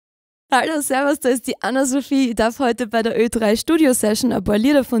Hallo, servus, da ist die Anna-Sophie. Ich darf heute bei der Ö3-Studio-Session ein paar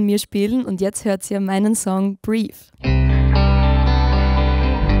Lieder von mir spielen und jetzt hört ihr meinen Song Brief.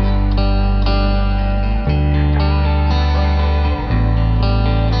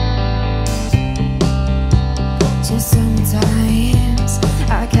 Just sometimes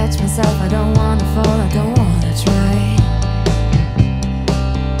I catch myself, I don't wanna fall, I don't wanna try.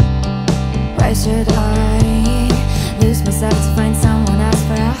 Why should I